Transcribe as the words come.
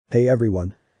Hey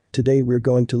everyone. Today we're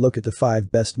going to look at the 5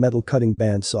 best metal cutting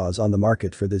bandsaws on the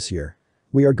market for this year.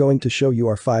 We are going to show you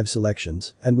our 5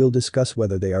 selections and we'll discuss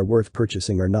whether they are worth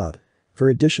purchasing or not. For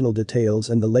additional details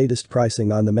and the latest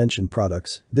pricing on the mentioned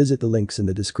products, visit the links in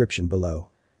the description below.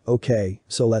 Okay,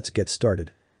 so let's get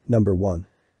started. Number 1.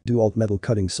 DeWalt Metal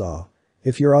Cutting Saw.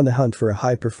 If you're on the hunt for a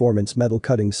high-performance metal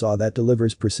cutting saw that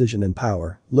delivers precision and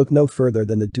power, look no further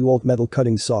than the DeWalt Metal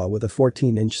Cutting Saw with a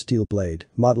 14-inch steel blade,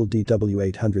 model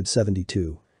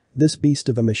DW872. This beast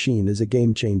of a machine is a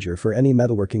game-changer for any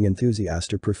metalworking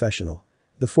enthusiast or professional.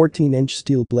 The 14-inch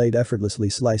steel blade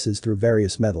effortlessly slices through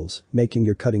various metals, making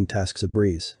your cutting tasks a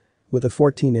breeze. With a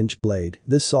 14-inch blade,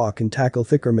 this saw can tackle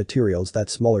thicker materials that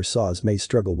smaller saws may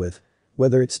struggle with.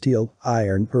 Whether it's steel,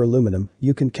 iron, or aluminum,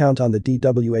 you can count on the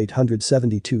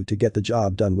DW872 to get the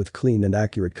job done with clean and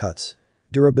accurate cuts.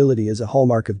 Durability is a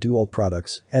hallmark of DeWalt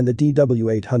products, and the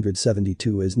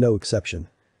DW872 is no exception.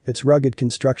 Its rugged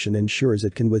construction ensures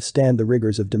it can withstand the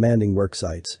rigors of demanding work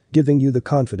sites, giving you the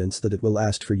confidence that it will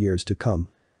last for years to come.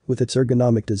 With its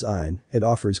ergonomic design, it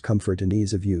offers comfort and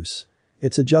ease of use.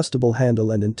 Its adjustable handle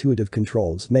and intuitive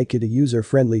controls make it a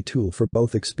user-friendly tool for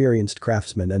both experienced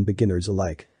craftsmen and beginners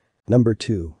alike. Number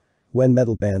 2. Wen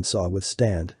Metal Bandsaw with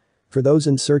Stand. For those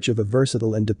in search of a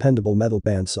versatile and dependable metal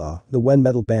bandsaw, the Wen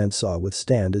Metal Bandsaw with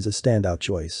Stand is a standout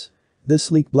choice. This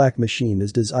sleek black machine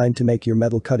is designed to make your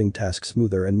metal cutting task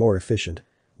smoother and more efficient.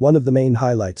 One of the main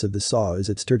highlights of the saw is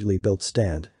its sturdily built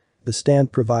stand. The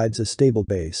stand provides a stable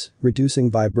base,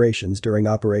 reducing vibrations during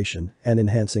operation and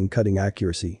enhancing cutting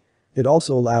accuracy. It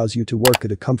also allows you to work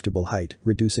at a comfortable height,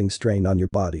 reducing strain on your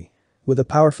body. With a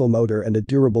powerful motor and a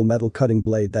durable metal cutting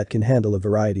blade that can handle a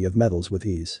variety of metals with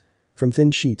ease. From thin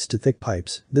sheets to thick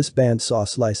pipes, this bandsaw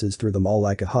slices through them all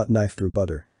like a hot knife through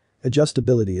butter.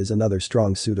 Adjustability is another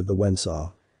strong suit of the Wen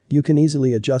saw. You can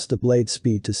easily adjust the blade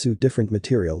speed to suit different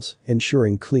materials,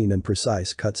 ensuring clean and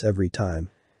precise cuts every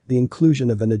time. The inclusion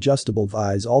of an adjustable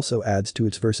vise also adds to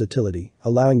its versatility,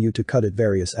 allowing you to cut at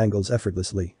various angles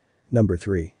effortlessly. Number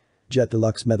 3. Jet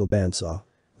Deluxe Metal Bandsaw.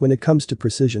 When it comes to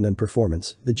precision and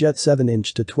performance, the Jet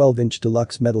 7-inch to 12-inch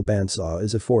Deluxe Metal Bandsaw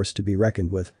is a force to be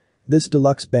reckoned with. This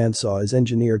deluxe bandsaw is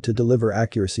engineered to deliver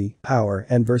accuracy, power,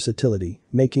 and versatility,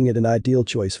 making it an ideal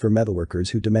choice for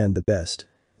metalworkers who demand the best.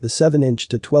 The 7-inch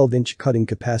to 12-inch cutting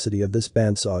capacity of this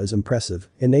bandsaw is impressive,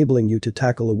 enabling you to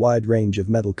tackle a wide range of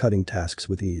metal cutting tasks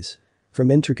with ease. From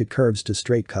intricate curves to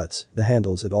straight cuts, the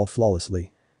handles it all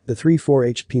flawlessly. The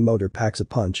 3.4 HP motor packs a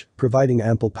punch, providing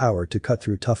ample power to cut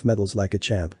through tough metals like a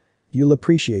champ. You'll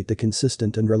appreciate the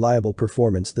consistent and reliable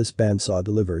performance this bandsaw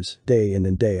delivers, day in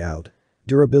and day out.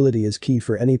 Durability is key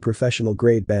for any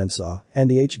professional-grade bandsaw, and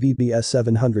the HVBS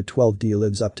 712D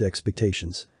lives up to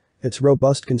expectations. Its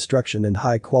robust construction and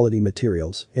high-quality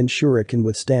materials ensure it can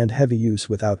withstand heavy use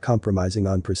without compromising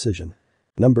on precision.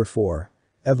 Number 4.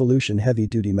 Evolution Heavy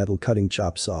Duty Metal Cutting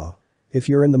Chop Saw. If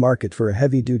you're in the market for a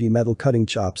heavy-duty metal cutting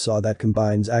chop saw that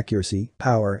combines accuracy,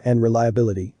 power, and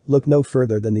reliability, look no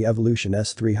further than the Evolution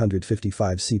S355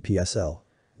 CPSL.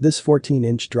 This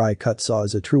 14-inch dry cut saw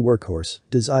is a true workhorse,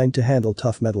 designed to handle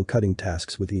tough metal cutting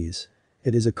tasks with ease.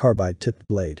 It is a carbide-tipped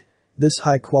blade. This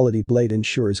high-quality blade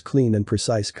ensures clean and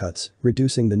precise cuts,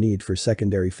 reducing the need for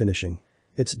secondary finishing.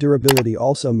 Its durability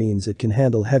also means it can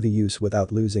handle heavy use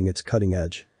without losing its cutting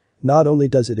edge. Not only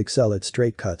does it excel at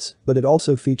straight cuts, but it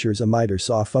also features a miter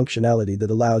saw functionality that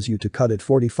allows you to cut at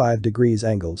 45 degrees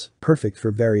angles, perfect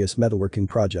for various metalworking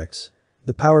projects.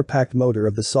 The power-packed motor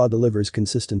of the saw delivers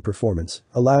consistent performance,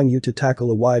 allowing you to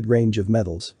tackle a wide range of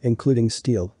metals, including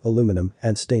steel, aluminum,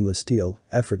 and stainless steel,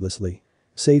 effortlessly.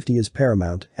 Safety is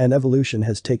paramount, and Evolution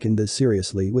has taken this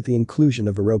seriously with the inclusion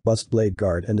of a robust blade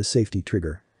guard and a safety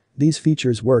trigger. These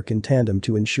features work in tandem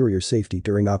to ensure your safety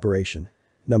during operation.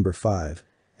 Number 5.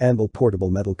 Anvil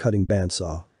Portable Metal Cutting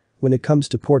Bandsaw. When it comes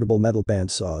to portable metal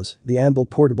bandsaws, the Anvil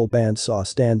Portable Bandsaw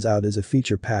stands out as a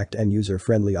feature-packed and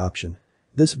user-friendly option.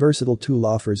 This versatile tool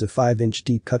offers a 5-inch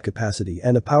deep cut capacity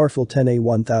and a powerful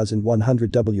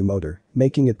 10A1100W motor,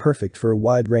 making it perfect for a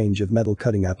wide range of metal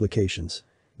cutting applications.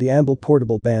 The Anvil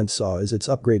Portable Bandsaw is its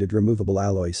upgraded removable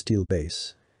alloy steel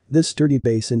base. This sturdy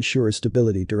base ensures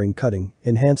stability during cutting,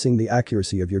 enhancing the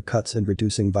accuracy of your cuts and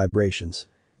reducing vibrations.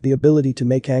 The ability to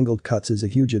make angled cuts is a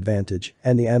huge advantage,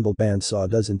 and the Anvil bandsaw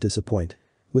doesn't disappoint.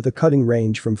 With a cutting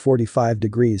range from 45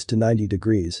 degrees to 90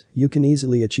 degrees, you can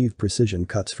easily achieve precision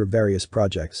cuts for various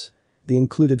projects. The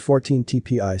included 14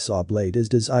 TPI saw blade is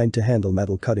designed to handle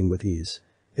metal cutting with ease.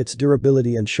 Its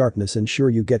durability and sharpness ensure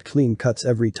you get clean cuts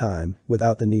every time,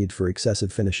 without the need for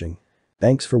excessive finishing.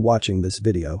 Thanks for watching this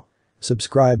video.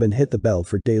 Subscribe and hit the bell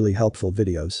for daily helpful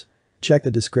videos. Check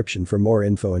the description for more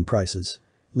info and prices.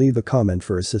 Leave a comment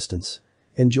for assistance.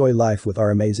 Enjoy life with our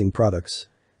amazing products.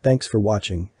 Thanks for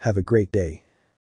watching, have a great day.